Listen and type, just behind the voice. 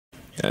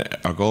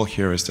Our goal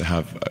here is to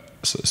have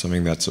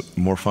something that's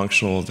more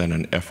functional than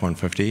an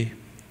F-150,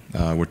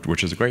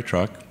 which is a great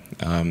truck,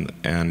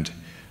 and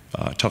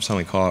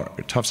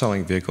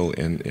tough-selling vehicle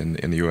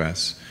in the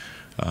U.S.,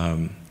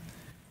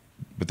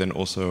 but then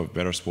also a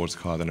better sports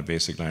car than a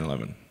basic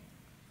 911.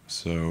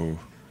 So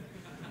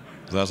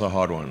that's a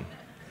hard one.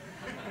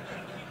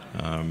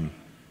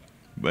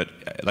 But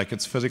like,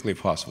 it's physically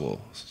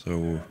possible,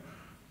 so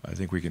I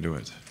think we can do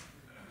it.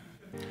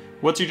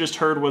 What you just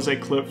heard was a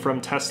clip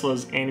from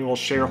Tesla's annual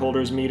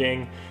shareholders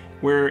meeting,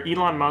 where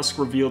Elon Musk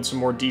revealed some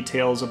more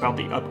details about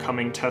the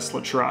upcoming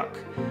Tesla truck.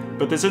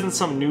 But this isn't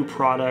some new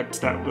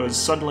product that was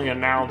suddenly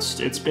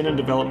announced. It's been in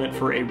development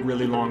for a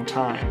really long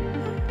time.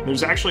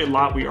 There's actually a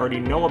lot we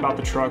already know about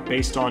the truck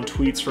based on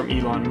tweets from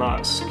Elon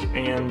Musk,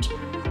 and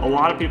a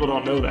lot of people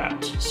don't know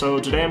that. So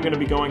today I'm going to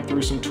be going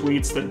through some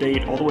tweets that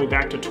date all the way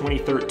back to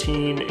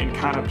 2013 and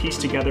kind of piece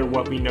together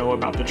what we know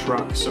about the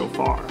truck so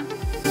far.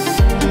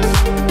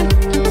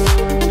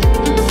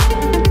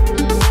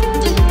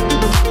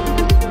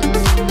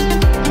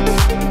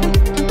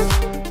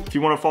 If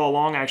you want to follow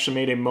along, I actually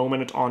made a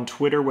moment on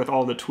Twitter with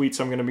all the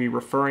tweets I'm going to be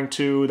referring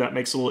to. That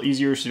makes it a little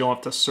easier so you don't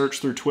have to search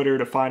through Twitter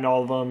to find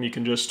all of them. You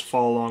can just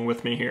follow along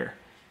with me here.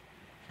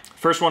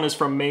 First one is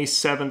from May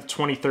 7th,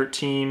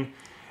 2013,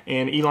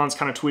 and Elon's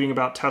kind of tweeting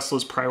about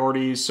Tesla's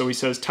priorities. So he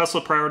says, Tesla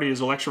priority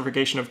is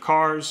electrification of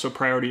cars, so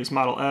priority is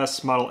Model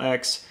S, Model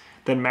X,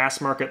 then mass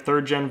market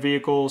third-gen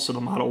vehicles, so the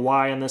Model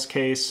Y in this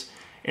case,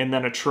 and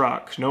then a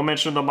truck. No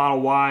mention of the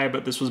Model Y,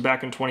 but this was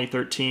back in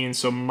 2013,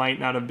 so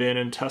might not have been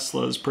in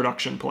Tesla's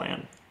production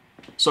plan.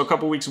 So a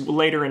couple weeks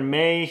later in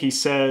May, he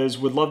says,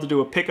 would love to do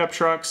a pickup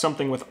truck,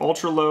 something with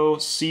ultra-low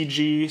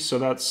CG, so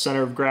that's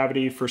center of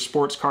gravity for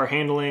sports car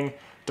handling,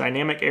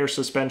 dynamic air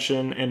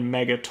suspension, and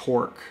mega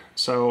torque.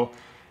 So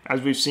as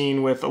we've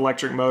seen with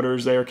electric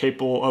motors, they are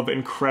capable of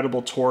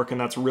incredible torque,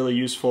 and that's really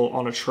useful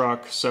on a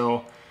truck.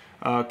 So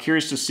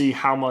curious to see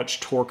how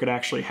much torque it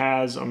actually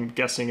has. I'm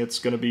guessing it's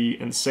going to be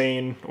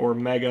insane, or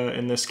mega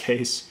in this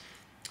case.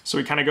 So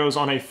he kind of goes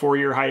on a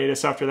 4-year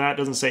hiatus after that,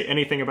 doesn't say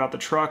anything about the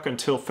truck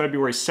until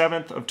February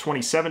 7th of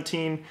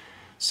 2017.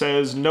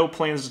 Says no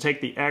plans to take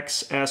the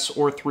X, S,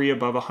 or 3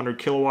 above 100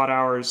 kilowatt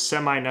hours,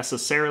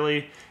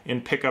 semi-necessarily,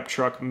 and pickup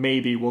truck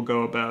maybe will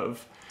go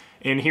above.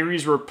 And here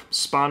he's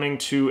responding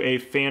to a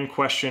fan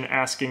question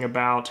asking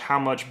about how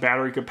much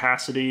battery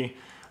capacity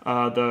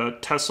the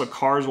Tesla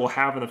cars will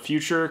have in the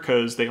future,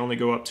 because they only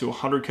go up to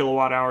 100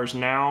 kilowatt hours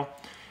now,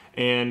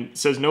 and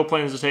says no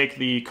plans to take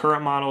the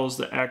current models,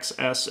 the X,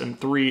 S, and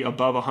 3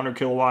 above 100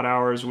 kilowatt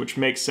hours, which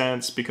makes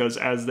sense because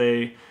as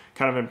they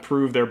kind of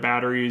improve their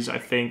batteries, I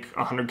think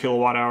 100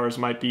 kilowatt hours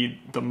might be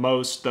the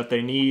most that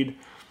they need,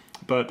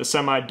 but the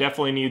Semi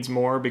definitely needs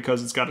more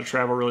because it's got to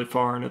travel really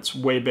far and it's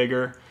way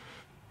bigger.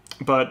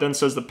 But then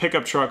says the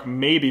pickup truck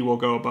maybe will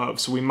go above,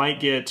 so we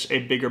might get a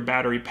bigger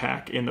battery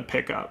pack in the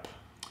pickup.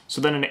 So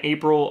then in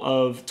April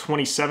of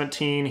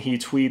 2017, he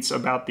tweets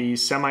about the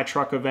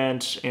semi-truck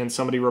event, and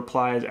somebody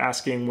replies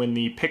asking when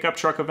the pickup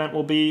truck event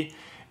will be,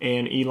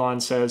 and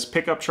Elon says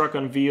pickup truck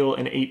unveil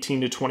in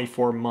 18 to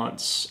 24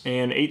 months.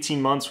 And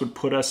 18 months would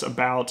put us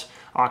about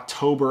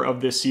October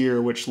of this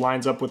year, which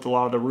lines up with a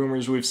lot of the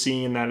rumors we've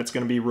seen that it's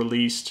going to be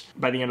released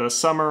by the end of the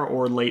summer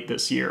or late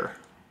this year.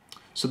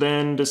 So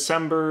then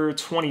December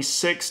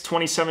 26,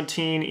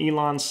 2017,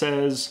 Elon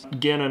says,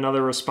 again,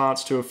 another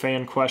response to a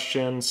fan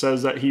question,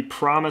 says that he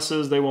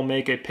promises they will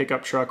make a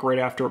pickup truck right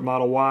after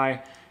Model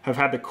Y, have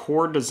had the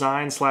core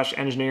design /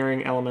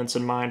 engineering elements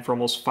in mind for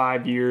almost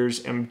 5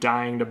 years, am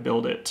dying to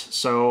build it.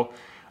 So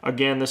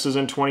again, this is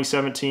in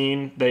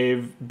 2017.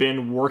 They've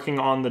been working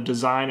on the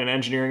design and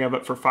engineering of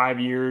it for 5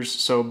 years.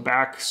 So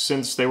back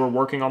since they were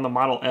working on the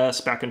Model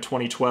S back in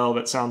 2012,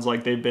 it sounds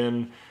like they've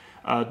been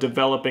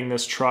developing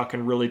this truck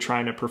and really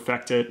trying to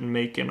perfect it and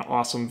make an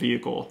awesome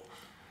vehicle.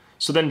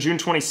 So then June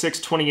 26,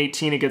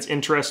 2018, it gets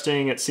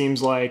interesting. It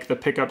seems like the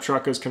pickup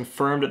truck is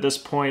confirmed at this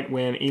point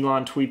when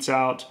Elon tweets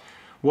out,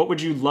 what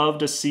would you love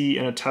to see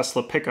in a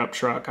Tesla pickup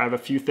truck? I have a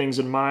few things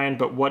in mind,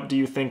 but what do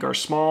you think are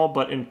small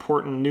but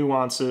important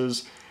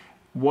nuances?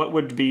 What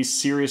would be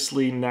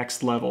seriously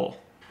next level?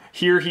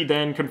 Here he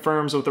then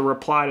confirms with a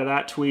reply to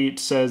that tweet,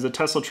 says the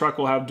Tesla truck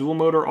will have dual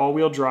motor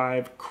all-wheel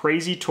drive,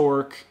 crazy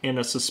torque, and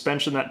a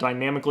suspension that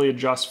dynamically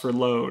adjusts for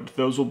load.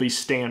 Those will be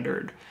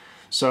standard.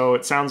 So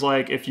it sounds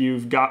like if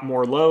you've got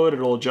more load,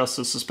 it'll adjust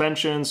the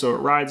suspension so it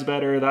rides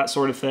better, that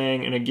sort of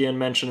thing. And again,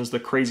 mentions the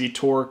crazy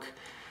torque.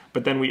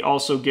 But then we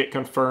also get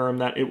confirmed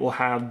that it will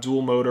have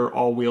dual motor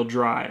all-wheel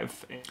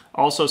drive.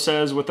 Also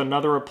says with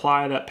another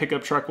reply that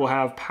pickup truck will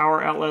have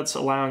power outlets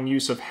allowing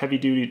use of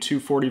heavy-duty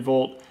 240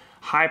 volt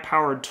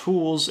high-powered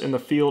tools in the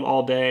field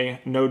all day,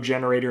 no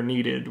generator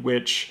needed,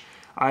 which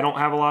I don't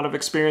have a lot of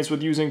experience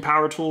with using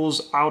power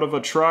tools out of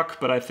a truck,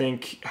 but I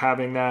think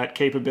having that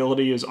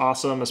capability is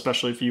awesome,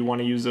 especially if you want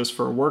to use this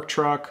for a work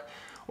truck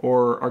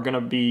or are going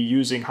to be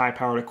using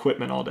high-powered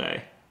equipment all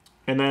day.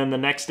 And then the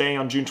next day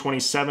on June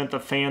 27th, a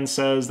fan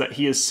says that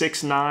he is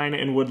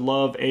 6'9" and would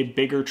love a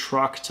bigger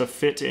truck to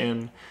fit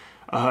in.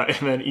 And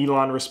then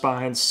Elon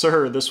responds,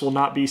 "Sir, this will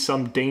not be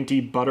some dainty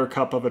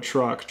buttercup of a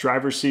truck.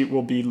 Driver's seat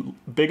will be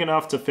big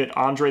enough to fit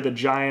Andre the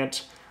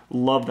Giant.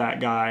 Love that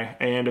guy."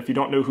 And if you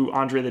don't know who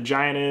Andre the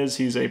Giant is,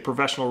 he's a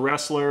professional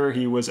wrestler.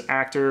 He was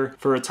actor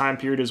for a time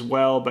period as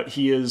well, but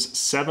he is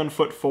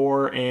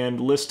 7'4" and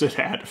listed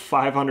at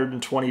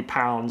 520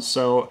 pounds.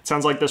 So it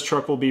sounds like this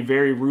truck will be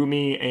very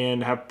roomy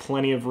and have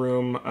plenty of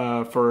room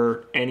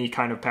for any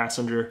kind of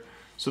passenger.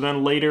 So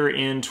then later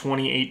in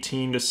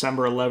 2018,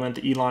 December 11th,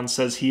 Elon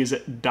says he is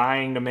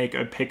dying to make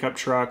a pickup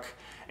truck,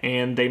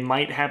 and they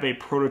might have a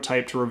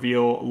prototype to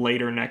reveal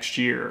later next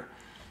year.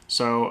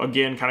 So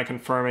again, kind of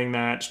confirming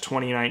that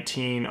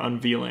 2019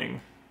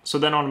 unveiling. So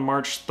then on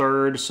March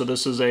 3rd, so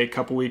this is a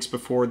couple weeks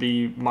before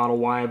the Model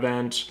Y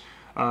event,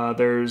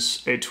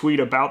 there's a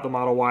tweet about the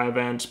Model Y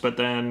event, but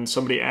then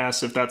somebody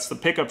asks if that's the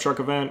pickup truck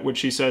event,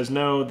 which he says,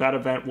 no, that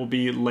event will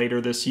be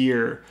later this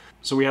year.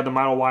 So we had the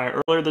Model Y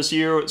earlier this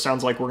year. It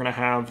sounds like we're going to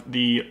have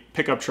the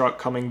pickup truck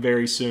coming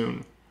very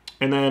soon.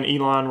 And then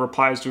Elon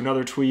replies to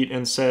another tweet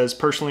and says,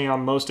 "Personally,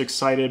 I'm most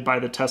excited by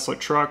the Tesla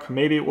truck.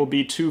 Maybe it will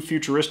be too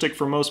futuristic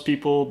for most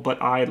people, but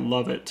I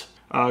love it."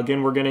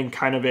 Again, we're getting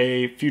kind of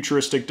a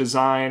futuristic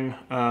design,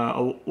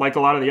 like a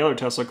lot of the other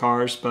Tesla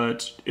cars,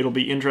 but it'll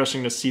be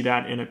interesting to see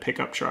that in a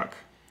pickup truck.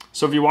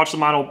 So if you watch the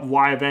Model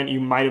Y event, you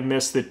might have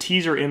missed the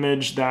teaser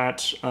image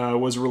that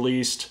was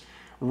released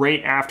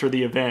right after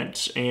the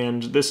event.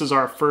 And this is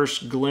our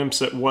first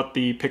glimpse at what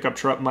the pickup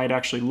truck might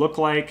actually look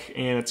like.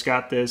 And it's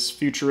got this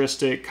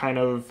futuristic kind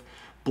of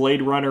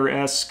Blade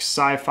Runner-esque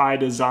sci-fi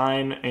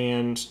design.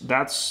 And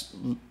that's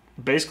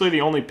basically the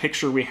only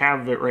picture we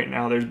have of it right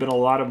now. There's been a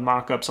lot of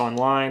mock-ups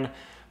online,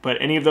 but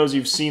any of those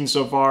you've seen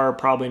so far are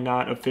probably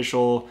not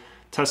official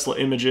Tesla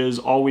images.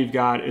 All we've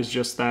got is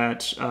just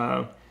that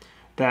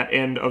that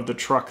end of the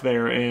truck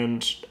there.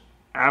 And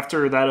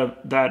after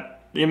that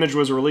image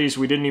was released,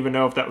 we didn't even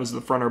know if that was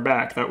the front or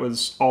back. That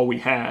was all we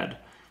had.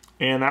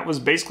 And that was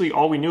basically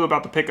all we knew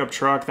about the pickup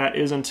truck. That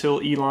is until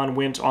Elon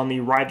went on the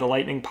Ride the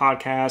Lightning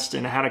podcast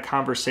and had a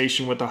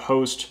conversation with the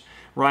host,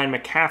 Ryan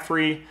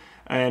McCaffrey,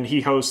 and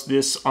he hosts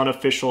this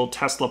unofficial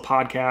Tesla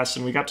podcast,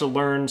 and we got to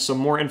learn some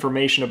more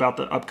information about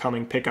the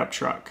upcoming pickup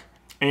truck.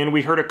 And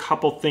we heard a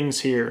couple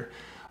things here.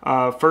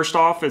 First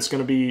off, it's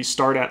going to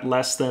start at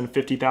less than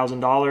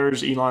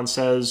 $50,000. Elon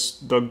says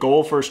the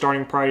goal for a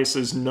starting price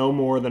is no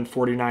more than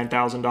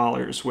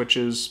 $49,000, which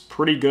is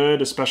pretty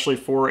good, especially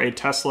for a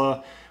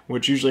Tesla,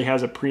 which usually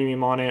has a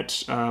premium on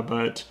it,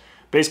 but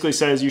basically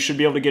says you should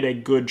be able to get a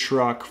good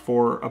truck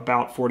for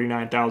about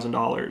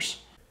 $49,000.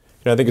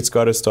 I think it's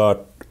got to start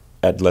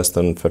at less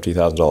than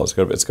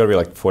 $50,000. It's got to be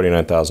like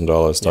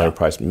 $49,000 starting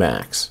price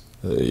max,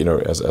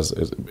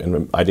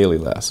 and ideally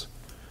less.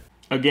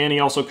 Again, he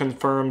also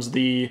confirms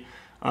the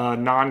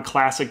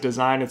non-classic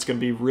design. It's going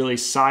to be really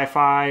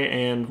sci-fi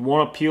and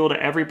won't appeal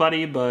to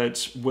everybody,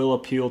 but will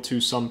appeal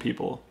to some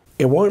people.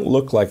 It won't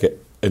look like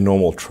a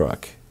normal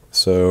truck,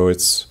 so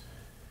it's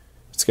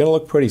going to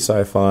look pretty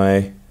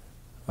sci-fi.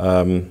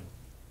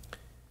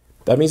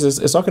 That means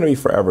it's not going to be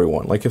for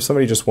everyone. Like if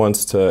somebody just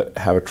wants to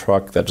have a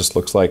truck that just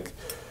looks like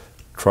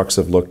trucks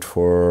have looked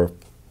for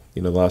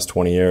the last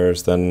 20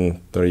 years,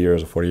 then 30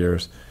 years or 40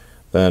 years,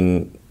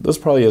 then this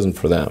probably isn't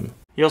for them.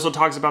 He also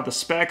talks about the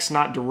specs,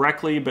 not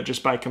directly, but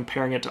just by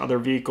comparing it to other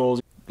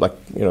vehicles.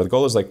 Like, the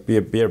goal is like be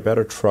a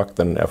better truck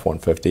than an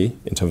F-150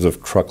 in terms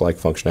of truck-like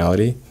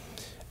functionality,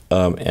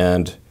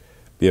 and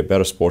be a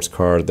better sports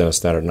car than a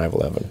standard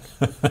 911.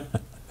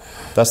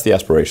 That's the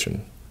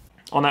aspiration.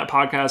 On that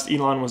podcast,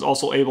 Elon was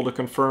also able to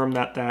confirm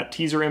that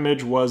teaser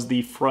image was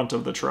the front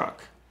of the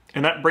truck.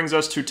 And that brings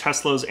us to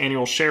Tesla's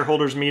annual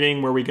shareholders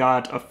meeting, where we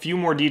got a few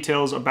more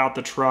details about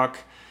the truck,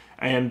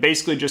 and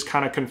basically just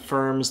kind of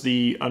confirms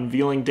the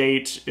unveiling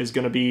date is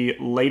going to be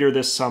later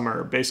this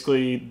summer.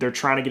 Basically, they're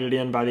trying to get it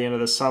in by the end of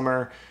the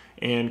summer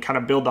and kind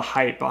of build the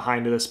hype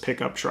behind this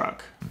pickup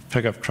truck.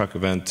 Pickup truck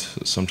event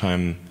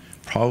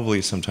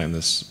probably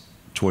sometime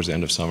towards the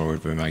end of summer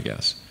would be my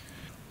guess.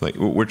 Like,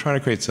 we're trying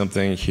to create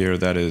something here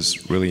that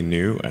is really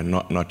new and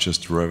not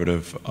just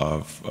derivative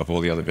of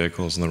all the other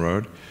vehicles on the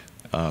road.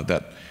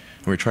 That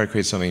when we try to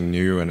create something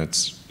new, and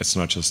it's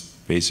not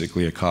just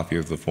basically a copy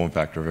of the form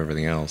factor of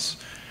everything else,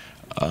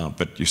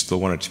 but you still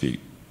want it to be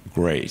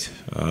great.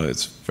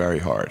 It's very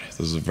hard. This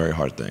is a very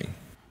hard thing.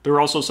 There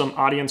were also some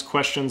audience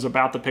questions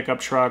about the pickup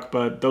truck,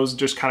 but those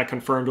just kind of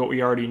confirmed what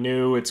we already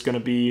knew. It's going to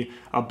be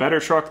a better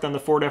truck than the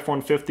Ford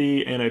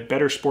F-150 and a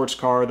better sports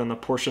car than the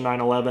Porsche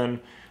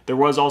 911. There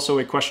was also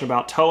a question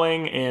about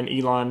towing, and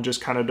Elon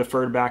just kind of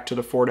deferred back to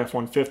the Ford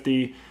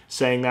F-150,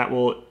 saying that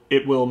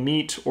it will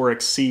meet or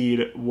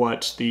exceed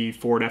what the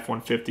Ford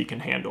F-150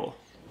 can handle.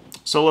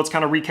 So let's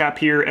kind of recap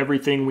here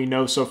everything we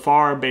know so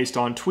far based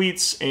on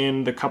tweets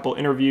and the couple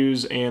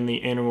interviews and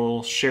the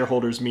annual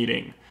shareholders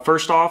meeting.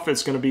 First off,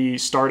 it's going to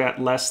start at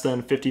less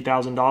than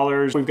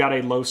 $50,000. We've got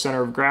a low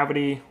center of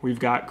gravity. We've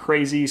got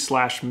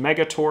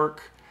crazy/mega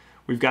torque.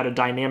 We've got a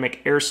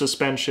dynamic air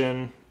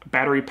suspension, a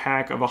battery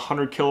pack of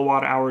 100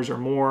 kilowatt hours or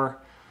more,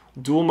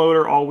 dual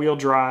motor all-wheel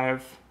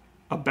drive,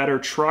 a better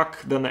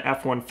truck than the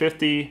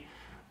F-150,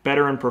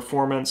 better in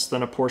performance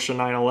than a Porsche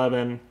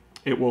 911.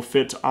 It will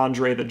fit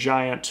Andre the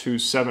Giant,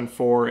 who's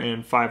 7'4"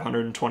 and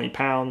 520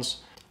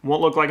 pounds.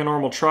 Won't look like a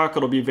normal truck.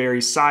 It'll be very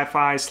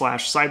sci-fi /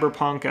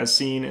 cyberpunk as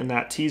seen in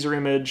that teaser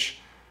image.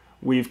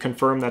 We've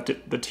confirmed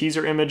that the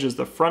teaser image is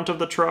the front of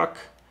the truck,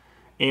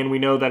 and we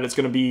know that it's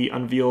going to be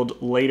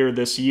unveiled later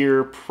this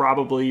year,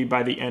 probably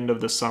by the end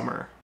of the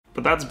summer.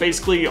 But that's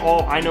basically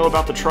all I know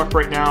about the truck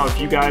right now. If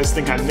you guys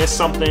think I missed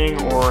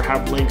something or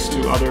have links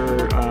to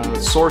other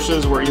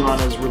sources where Elon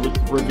has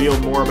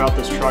revealed more about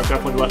this truck,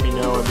 definitely let me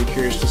know. I'd be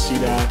curious to see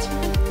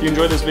that. If you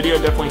enjoyed this video,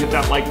 definitely hit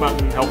that like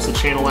button. Helps the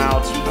channel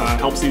out,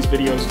 helps these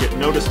videos get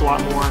noticed a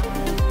lot more.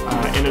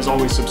 And as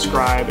always,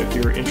 subscribe if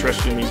you're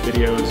interested in these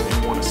videos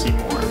and want to see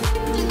more.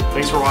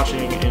 Thanks for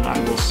watching, and I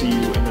will see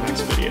you in the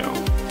next video.